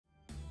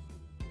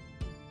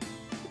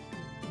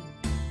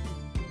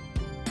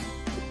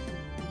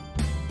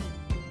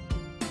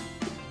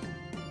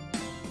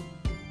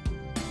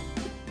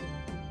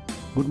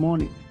Good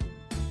morning.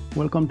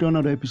 Welcome to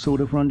another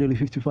episode of Ron Daily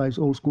 55's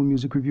Old School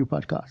Music Review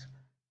Podcast.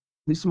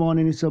 This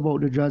morning it's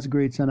about the jazz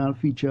greats and I'll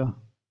feature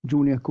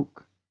Junior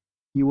Cook.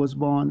 He was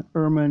born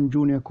Herman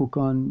Junior Cook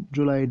on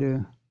July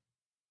the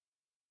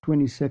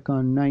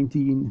 22nd,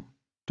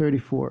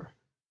 1934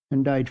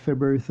 and died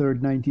February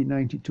 3rd,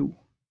 1992.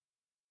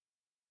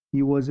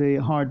 He was a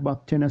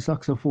hardbop tenor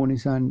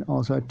saxophonist and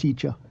also a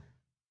teacher,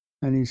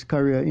 and his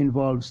career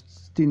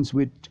involves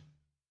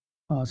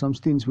some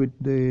stints with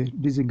the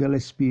Dizzy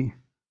Gillespie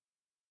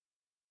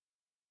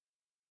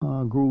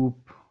group,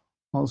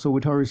 also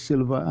with Horace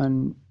Silver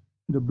and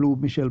the Blue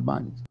Michelle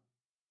Band.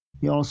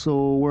 He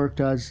also worked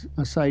as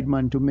a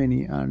sideman to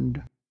many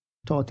and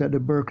taught at the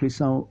Berklee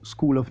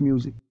School of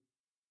Music.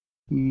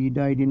 He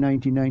died in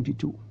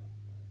 1992.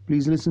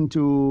 Please listen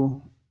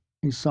to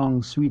his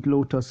songs Sweet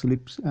Lotus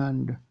Lips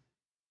and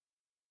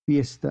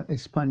Fiesta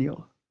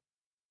Espanol.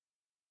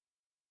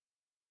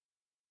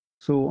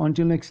 So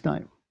until next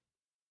time,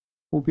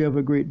 hope you have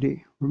a great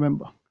day.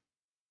 Remember,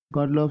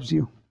 God loves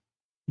you.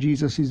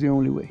 Jesus is the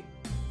only way.